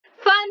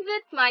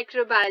with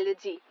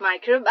microbiology.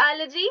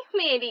 Microbiology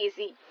made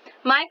easy.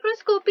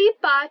 Microscopy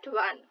part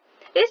 1।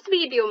 इस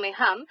video में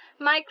हम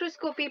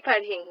माइक्रोस्कोपी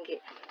पढ़ेंगे,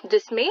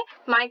 जिसमें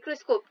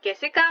माइक्रोस्कोप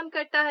कैसे काम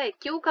करता है,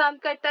 क्यों काम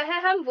करता है,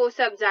 हम वो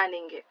सब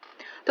जानेंगे।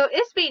 तो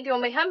इस वीडियो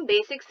में हम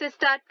बेसिक से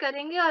स्टार्ट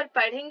करेंगे और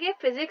पढ़ेंगे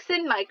physics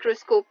in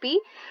microscopy,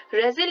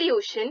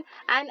 resolution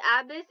and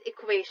Abyss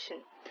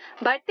equation.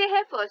 बढ़ते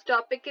हैं फर्स्ट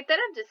टॉपिक की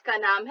तरफ, जिसका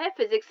नाम है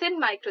physics in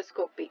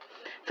microscopy.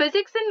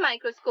 Physics in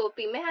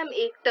microscopy में हम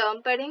एक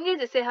टर्म पढ़ेंगे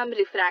जिसे हम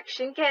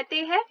रिफ्रैक्शन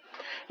कहते हैं।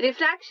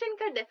 रिफ्रैक्शन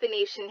का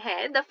डेफिनेशन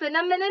है the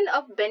phenomenon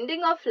of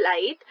bending of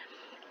light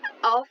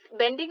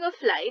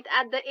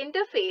at the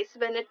interface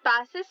when it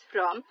passes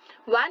from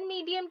one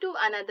medium to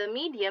another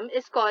medium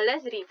is called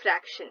as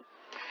refraction.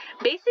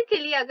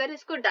 Basically अगर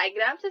इसको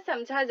डायग्राम से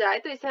समझा जाए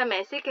तो इसे हम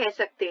ऐसे कह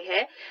सकते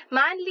हैं,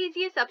 मान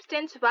लीजिए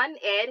सब्सटेंस 1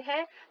 एयर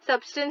है,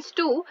 सब्सटेंस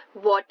 2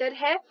 वाटर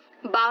है।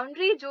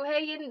 बाउंड्री जो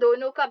है ये इन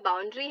दोनों का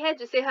बाउंड्री है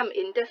जिसे हम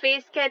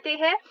इंटरफेस कहते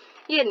हैं।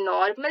 ये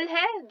नॉर्मल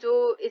है जो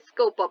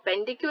इसको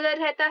परपेंडिकुलर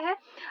रहता है।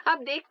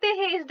 अब देखते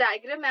हैं इस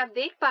डायग्राम में आप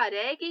देख पा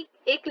रहे हैं कि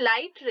एक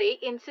लाइट रे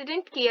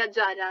इंसिडेंट किया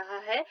जा रहा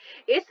है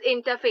इस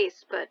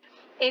इंटरफेस पर।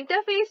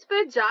 इंटरफेस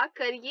पर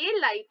जाकर ये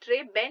लाइट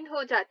रे बेंड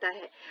हो जाता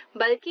है,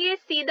 बल्कि ये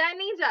सीधा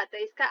नहीं जाता,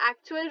 इसका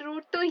एक्चुअल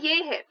रूट तो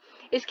ये है।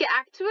 इसके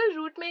एक्चुअल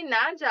रूट में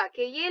ना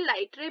जाके ये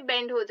लाइट रे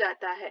बेंड हो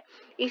जाता है।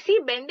 इसी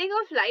बेंडिंग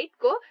ऑफ लाइट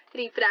को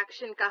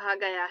रिफ्रैक्शन कहा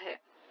गया है।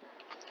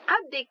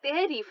 अब देखते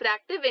हैं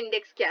रिफ्रैक्टिव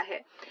इंडेक्स क्या है।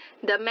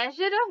 The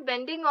measure of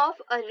bending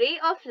of a ray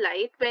of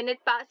light when it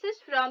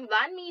passes from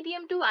one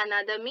medium to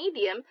another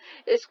medium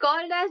is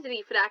called as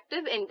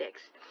refractive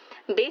index.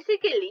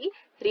 Basically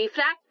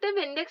refractive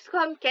index को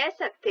हम कह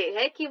सकते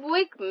हैं कि वो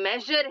एक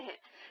मेजर है।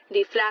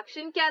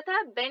 रिफ्रैक्शन क्या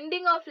था?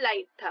 बेंडिंग ऑफ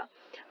लाइट था,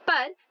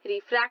 पर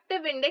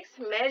रिफ्रैक्टिव इंडेक्स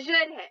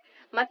मेजर है,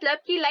 मतलब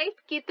कि लाइट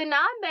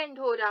कितना बेंड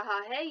हो रहा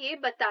है ये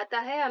बताता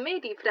है हमें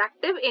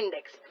रिफ्रैक्टिव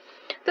इंडेक्स।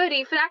 तो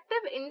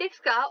रिफ्रैक्टिव इंडेक्स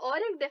का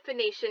और एक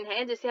डेफिनेशन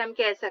है जिसे हम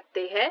कह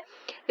सकते हैं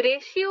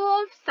ratio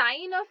of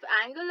sine of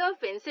angle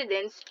of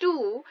incidence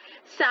to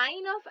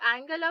sign of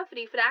angle of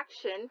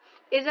refraction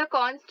is a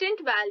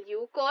constant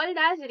value called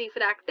as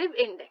refractive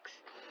index.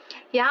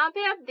 यहाँ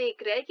पे आप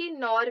देख रहे हैं कि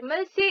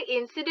नॉर्मल से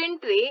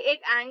इंसिडेंट रे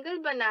एक एंगल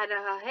बना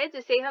रहा है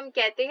जिसे हम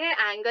कहते हैं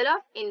एंगल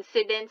ऑफ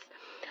इंसिडेंस।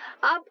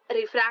 अब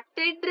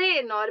रिफ्रैक्टेड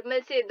रे नॉर्मल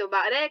से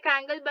दोबारा एक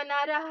एंगल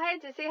बना रहा है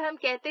जिसे हम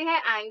कहते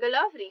हैं एंगल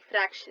ऑफ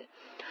रिफ्रैक्शन।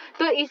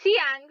 तो इसी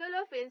एंगल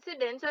ऑफ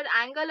इंसिडेंस और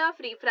एंगल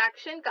ऑफ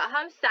रिफ्रैक्शन का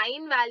हम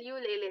साइन वैल्यू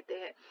ले लेते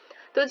हैं।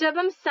 तो जब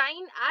हम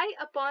sign I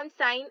upon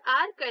sine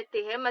are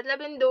करते हैं,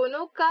 मतलब इन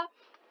दोनों का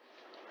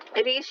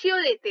रेशियो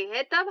लेते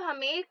हैं, तब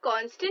हमें एक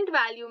कांस्टेंट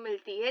वैल्यू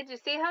मिलती है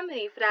जिसे हम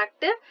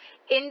रिफ्रैक्टिव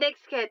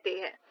इंडेक्स कहते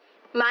हैं।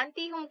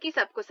 मानती हूँ कि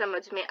सबको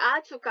समझ में आ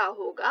चुका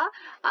होगा।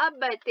 अब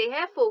बढ़ते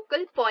हैं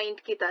फोकल पॉइंट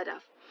की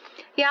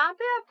तरफ। यहाँ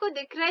पे आपको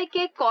दिख रहा है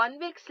कि एक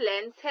कॉन्वेक्स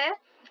लेंस है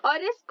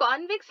और इस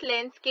कॉन्वेक्स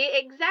लेंस के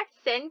एग्जैक्ट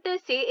सेंटर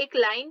से एक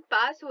लाइन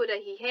पास हो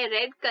रही है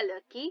रेड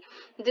कलर की,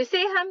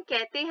 जिसे हम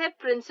कहते हैं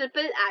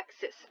प्रिंसिपल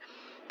एक्सिस।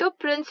 तो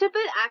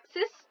प्रिंसिपल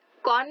एक्सिस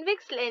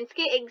कॉन्वेक्स लेंस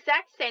के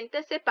एग्जैक्ट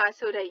सेंटर से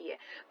पास हो रही है।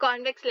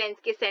 कॉन्वेक्स लेंस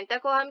के सेंटर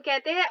को हम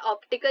कहते हैं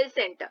ऑप्टिकल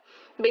सेंटर।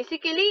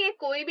 बेसिकली ये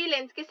कोई भी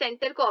लेंस के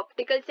सेंटर को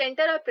ऑप्टिकल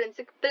सेंटर और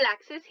प्रिंसिपल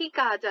एक्सिस ही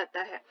कहा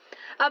जाता है।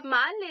 अब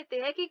मान लेते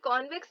हैं कि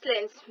कॉन्वेक्स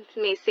लेंस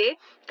में से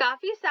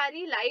काफी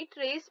सारी लाइट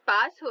रेज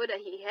पास हो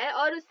रही है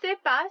और उससे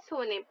पास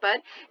होने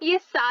पर ये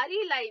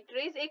सारी लाइट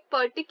रेज एक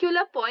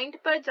पर्टिकुलर पॉइंट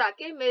पर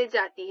जाके मिल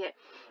जाती है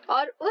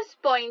और उस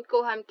पॉइंट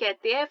को हम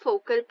कहते हैं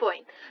फोकल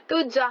पॉइंट।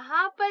 तो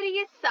जहां पर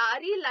ये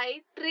सारी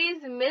लाइट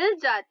रेज मिल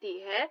जाती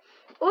है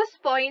उस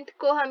पॉइंट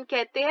को हम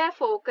कहते हैं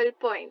focal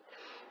point.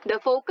 The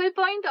focal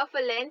point of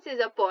a lens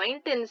is a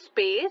point in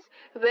space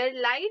where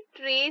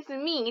light rays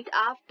meet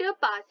after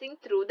passing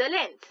through the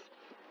lens.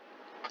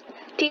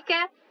 ठीक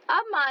है,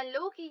 अब मान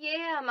लो कि ये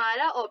है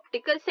हमारा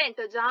ऑप्टिकल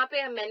सेंटर जहाँ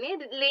पे मैंने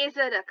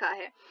लेजर रखा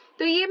है।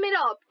 तो ये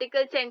मेरा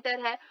ऑप्टिकल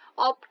सेंटर है।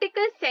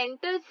 ऑप्टिकल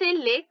सेंटर से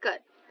लेकर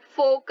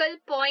फोकल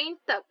पॉइंट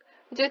तक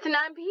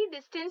जितना भी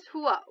डिस्टेंस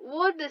हुआ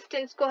वो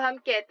डिस्टेंस को हम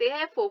कहते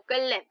हैं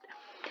फोकल लेंथ।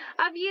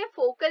 अब ये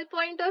फोकल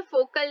पॉइंट और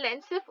फोकल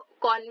लेंथ सिर्फ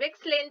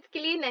कॉन्वेक्स लेंस के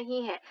लिए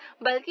नहीं है,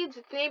 बल्कि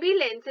जितने भी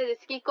लेंस है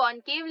जिसकी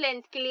कॉन्केव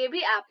लेंस के लिए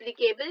भी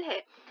एप्लीकेबल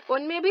है,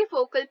 उनमें भी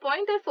फोकल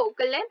पॉइंट और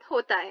फोकल लेंथ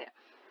होता है।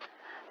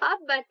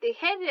 अब बढ़ते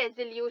हैं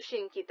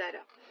रेजोल्यूशन की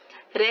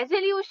तरफ।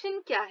 रेजोल्यूशन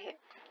क्या है?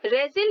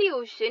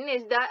 Resolution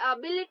is the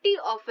ability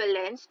of a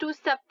lens to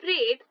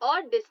separate or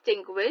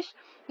distinguish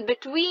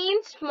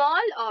between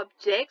small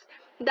objects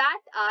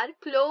that are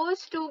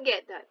close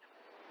together.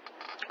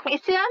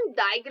 इसे हम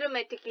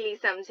डायग्रामेटिकली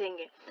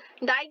समझेंगे।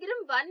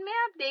 डायग्राम 1 में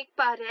आप देख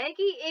पा रहे हैं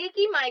कि एक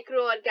ही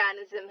माइक्रो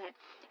ऑर्गेनिज्म है।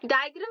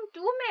 डायग्राम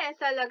 2 में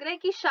ऐसा लग रहा है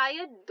कि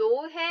शायद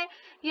 2 है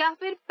या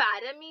फिर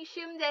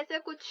पैरामीशियम जैसा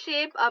कुछ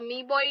शेप,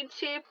 अमीबॉइड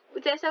शेप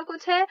जैसा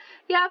कुछ है,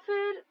 या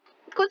फिर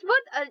कुछ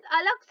बहुत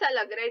अलग सा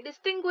लग रहा है,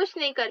 डिस्टिंग्विश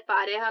नहीं कर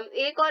पा रहे हम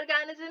एक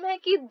ऑर्गेनिज्म है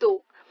कि 2।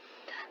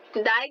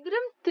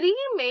 डायग्राम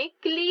 3 में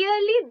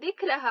क्लियरली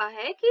दिख रहा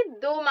है कि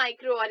 2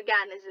 माइक्रो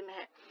ऑर्गेनिज्म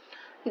है।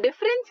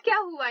 डिफरेंस क्या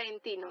हुआ इन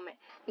तीनों में?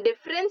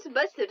 डिफरेंस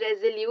बस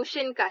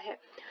रेजोल्यूशन का है।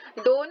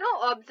 दोनों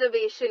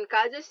ऑब्जर्वेशन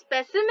का जो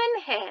स्पेसिमेन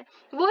है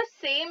वो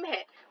सेम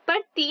है,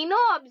 पर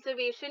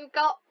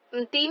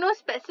तीनों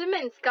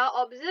स्पेसिमेंस का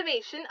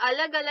ऑब्जर्वेशन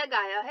अलग अलग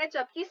आया है,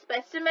 जबकि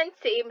स्पेसिमेन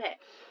सेम है।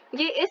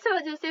 ये इस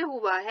वजह से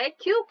हुआ है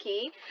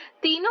क्योंकि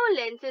तीनों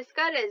लेंसेज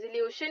का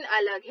रेजोल्यूशन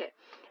अलग है।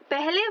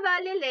 पहले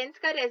वाले लेंस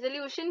का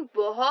रेजोल्यूशन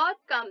बहुत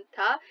कम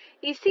था,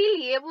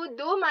 इसीलिए वो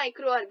दो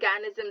माइक्रो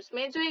ऑर्गेनिजम्स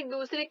में जो एक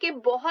दूसरे के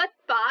बहुत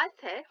पास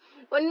है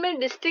उनमें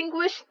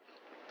डिस्टिंग्विश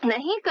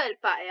नहीं कर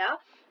पाया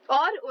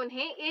और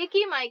उन्हें एक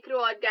ही माइक्रो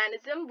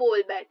ऑर्गेनिज्म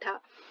बोल बैठा।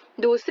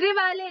 दूसरे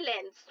वाले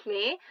लेंस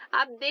में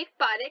आप देख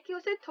पा रहे कि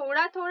उसे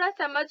थोड़ा थोड़ा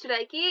समझ रहा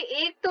है कि ये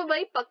एक तो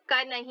भाई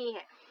पक्का नहीं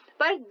है,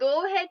 पर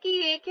दो है कि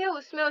एक है,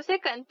 उसमें उसे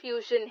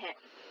कंफ्यूजन है।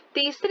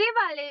 तीसरे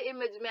वाले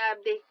इमेज में आप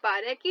देख पा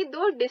रहे हैं कि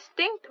दो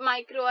डिस्टिंक्ट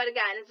माइक्रो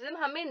ऑर्गेनिज्म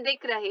हमें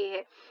दिख रहे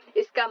हैं।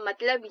 इसका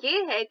मतलब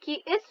ये है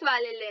कि इस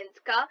वाले लेंस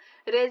का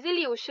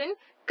रेजोल्यूशन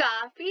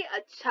काफी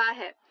अच्छा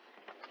है।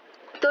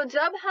 तो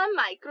जब हम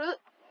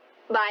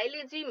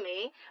बायोलॉजी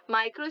में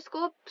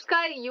माइक्रोस्कोप्स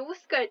का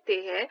यूज करते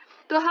हैं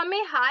तो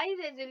हमें हाई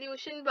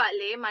रेजोल्यूशन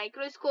वाले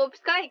माइक्रोस्कोप्स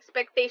का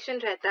एक्सपेक्टेशन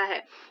रहता है,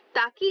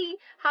 ताकि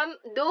हम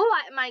दो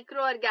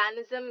माइक्रो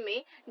ऑर्गेनिज्म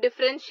में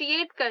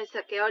डिफरेंशिएट कर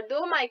सके और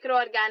दो माइक्रो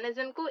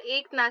ऑर्गेनिज्म को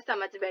एक ना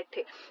समझ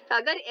बैठे।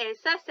 अगर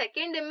ऐसा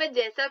सेकेंड इमेज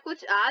जैसा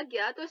कुछ आ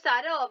गया तो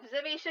सारा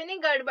ऑब्जर्वेशन ही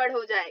गड़बड़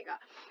हो जाएगा।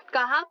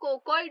 कहाँ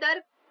कोकोइड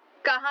और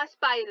कहाँ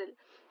स्पाइरल,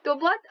 तो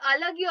बहुत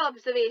अलग ही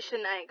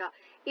ऑब्जर्वेशन आएगा।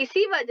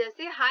 इसी वजह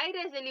से हाई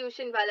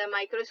रेजोल्यूशन वाला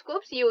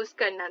माइक्रोस्कोप्स यूज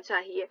करना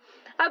चाहिए।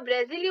 अब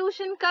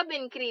रेजोल्यूशन कब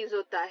इंक्रीज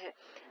होता है?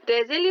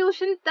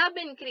 रेजोल्यूशन तब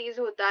इंक्रीज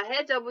होता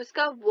है जब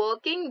उसका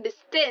वर्किंग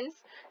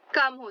डिस्टेंस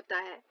कम होता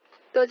है।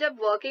 तो जब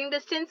वर्किंग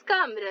डिस्टेंस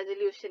कम,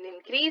 रेजोल्यूशन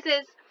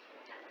इंक्रीजेस।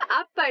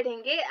 अब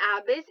पढ़ेंगे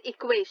Abbe's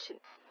equation.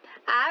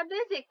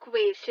 Abbe's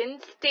equation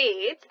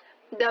states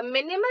the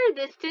minimal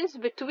distance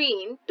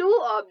between two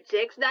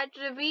objects that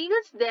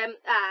reveals them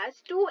as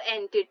two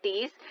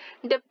entities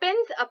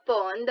depends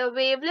upon the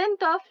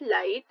wavelength of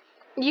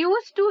light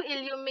used to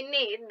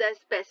illuminate the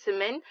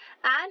specimen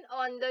and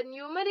on the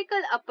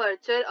numerical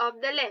aperture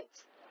of the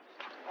lens.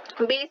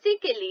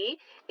 Basically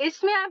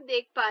इसमें आप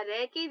देख पा रहे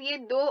हैं कि ये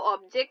दो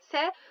objects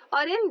है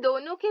और इन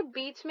दोनों के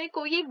बीच में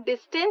कोई एक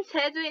डिस्टेंस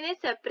है जो इन्हें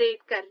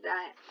सेपरेट कर रहा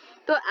है।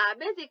 तो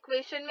Abbe's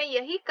इक्वेशन में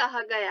यही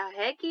कहा गया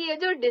है कि ये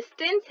जो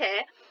डिस्टेंस है,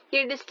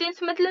 ये डिस्टेंस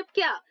मतलब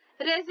क्या?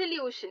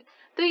 रेजोल्यूशन।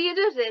 तो ये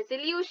जो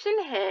रेजोल्यूशन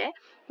है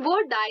वो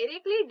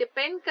डायरेक्टली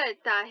डिपेंड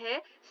करता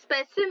है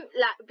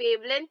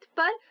वेवलेंथ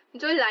पर,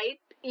 जो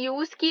लाइट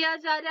यूज किया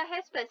जा रहा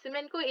है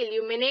स्पेसिमेन को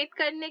इल्यूमिनेट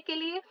करने के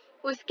लिए,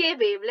 उसके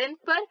वेवलेंथ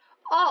पर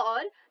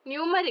और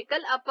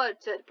न्यूमेरिकल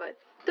अपर्चर पर।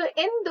 तो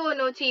इन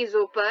दोनों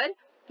चीजों पर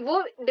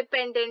वो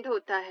डिपेंडेंट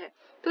होता है।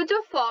 तो जो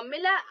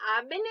फॉर्मूला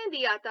Abbe ने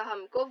दिया था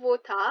हमको वो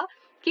था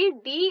कि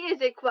D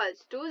is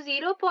equals to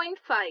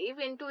 0.5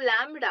 into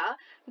lambda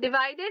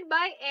divided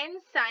by n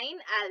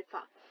sin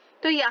alpha।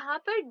 तो यहाँ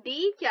पर D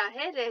क्या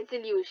है?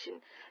 रेजोल्यूशन।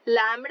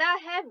 लैम्बडा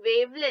है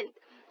वेवलेंथ,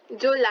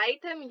 जो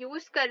लाइट हम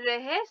यूज कर रहे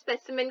हैं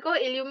स्पेसिमेन को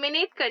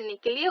इल्यूमिनेट करने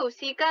के लिए,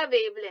 उसी का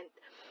वेवलेंथ।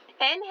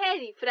 n है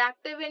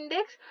रिफ्रैक्टिव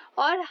इंडेक्स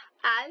और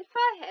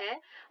अल्फा है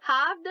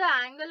half the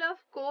angle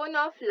of cone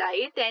of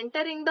light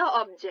entering the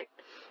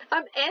object.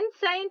 अब n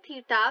sin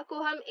थीटा को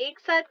हम एक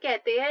साथ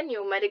कहते हैं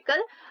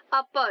न्यूमेरिकल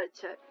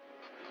अपर्चर।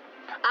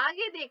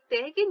 आगे देखते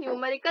हैं कि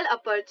न्यूमेरिकल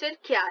अपर्चर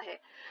क्या है।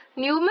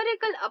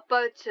 Numerical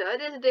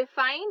aperture is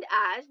defined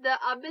as the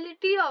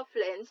ability of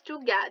lens to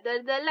gather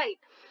the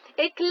light.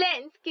 एक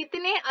लेंस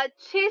कितने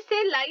अच्छे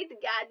से लाइट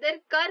गैदर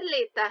कर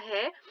लेता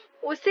है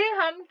उसे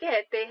हम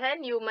कहते हैं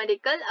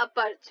न्यूमेरिकल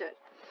अपर्चर।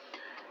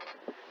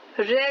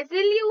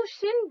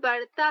 रेजोल्यूशन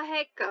बढ़ता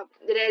है कब?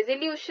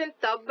 रेजोल्यूशन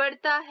तब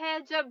बढ़ता है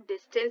जब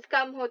डिस्टेंस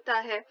कम होता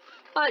है।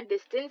 और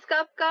डिस्टेंस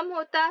कब कम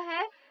होता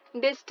है?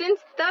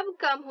 डिस्टेंस तब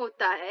कम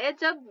होता है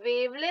जब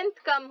वेवलेंथ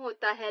कम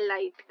होता है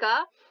लाइट का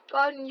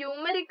और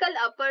न्यूमेरिकल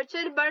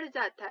अपर्चर बढ़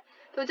जाता है।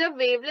 तो जब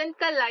वेवलेंथ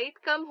का लाइट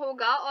कम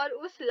होगा और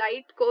उस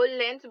लाइट को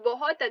लेंस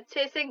बहुत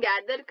अच्छे से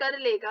गैदर कर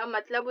लेगा,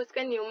 मतलब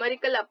उसका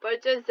न्यूमेरिकल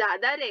अपर्चर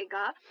ज्यादा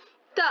रहेगा,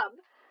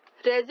 तब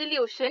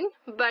रेजोल्यूशन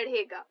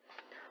बढ़ेगा।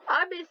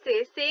 अब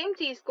इससे सेम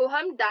चीज को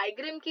हम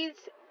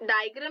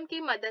डायग्राम की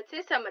मदद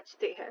से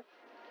समझते हैं।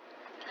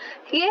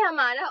 ये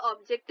हमारा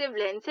ऑब्जेक्टिव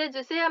लेंस है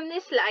जिसे हमने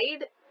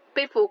स्लाइड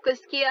पे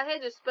फोकस किया है,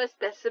 जिस पर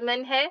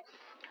स्पेसिमेन है।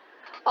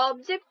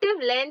 ऑब्जेक्टिव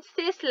लेंस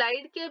से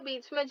स्लाइड के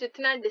बीच में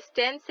जितना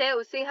डिस्टेंस है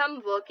उसे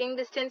हम वर्किंग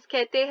डिस्टेंस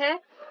कहते हैं।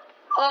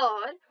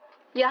 और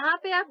यहाँ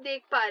पे आप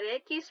देख पा रहे हैं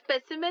कि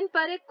स्पेसिमेन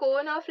पर एक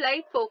कोन ऑफ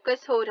लाइट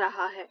फोकस हो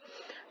रहा है।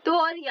 तो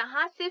और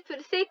यहाँ से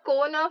फिर से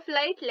कोन ऑफ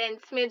लाइट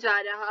लेंस में जा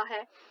रहा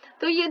है।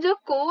 तो ये जो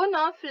कोन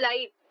ऑफ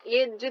लाइट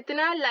ये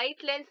जितना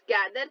लाइट लेंस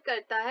गैदर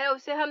करता है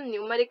उसे हम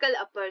न्यूमेरिकल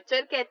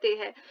अपर्चर कहते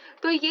हैं।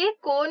 तो ये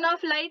कोन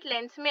ऑफ लाइट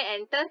लेंस में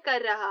एंटर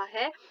कर रहा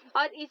है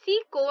और इसी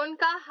कोन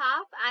का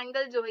हाफ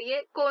एंगल जो है,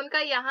 ये कोन का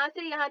यहाँ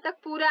से यहाँ तक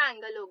पूरा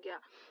एंगल हो गया,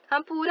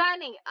 हम पूरा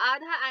नहीं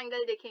आधा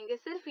एंगल देखेंगे,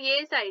 सिर्फ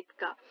ये साइड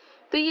का।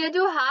 तो ये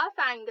जो हाफ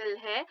एंगल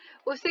है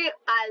उसे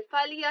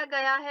अल्फा लिया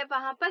गया है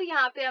वहां पर,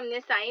 यहाँ पे हमने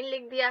साइन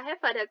लिख दिया है,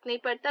 फर्क नहीं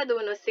पड़ता,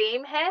 दोनों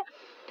सेम है।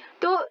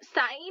 तो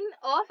साइन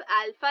ऑफ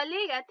अल्फा ले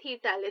या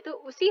थीटा ले, तो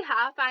उसी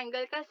हाफ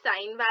एंगल का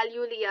साइन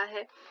वैल्यू लिया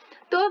है।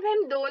 तो अब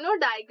हम दोनों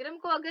डायग्राम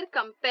को अगर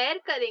कंपेयर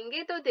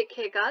करेंगे तो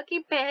दिखेगा कि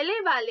पहले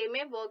वाले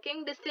में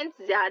वर्किंग डिस्टेंस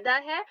ज्यादा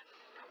है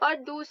और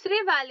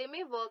दूसरे वाले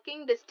में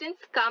वर्किंग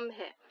डिस्टेंस कम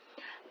है।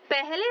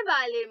 पहले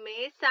वाले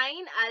में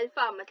साइन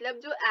अल्फा मतलब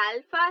जो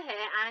अल्फा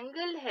है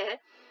एंगल है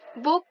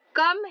वो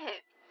कम है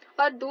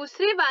और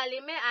दूसरे वाले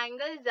में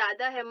एंगल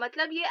ज्यादा है,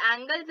 मतलब ये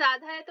एंगल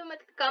ज्यादा है तो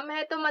मतलब कम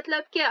है, तो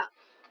मतलब क्या,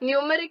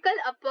 न्यूमेरिकल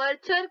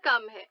अपर्चर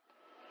कम है।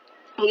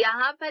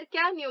 यहाँ पर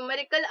क्या,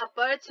 न्यूमेरिकल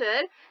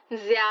अपर्चर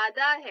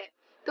ज्यादा है,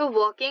 तो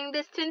वर्किंग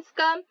डिस्टेंस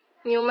कम,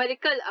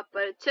 न्यूमेरिकल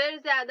अपर्चर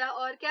ज्यादा,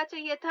 और क्या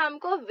चाहिए था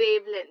हमको,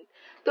 वेवलेंथ।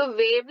 तो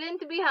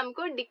वेवलेंथ भी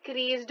हमको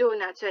डिक्रीज्ड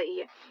होना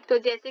चाहिए। तो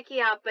जैसे कि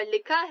यहाँ पर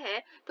लिखा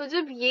है, तो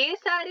जब ये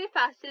सारे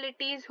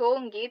फैसिलिटीज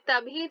होंगी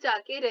तभी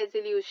जाके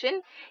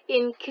रेजोल्यूशन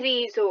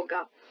इंक्रीज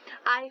होगा।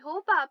 आई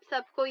होप आप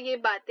सबको ये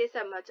बातें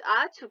समझ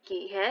आ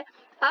चुकी है।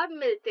 अब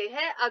मिलते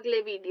हैं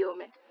अगले वीडियो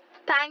में।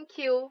 Thank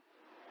you.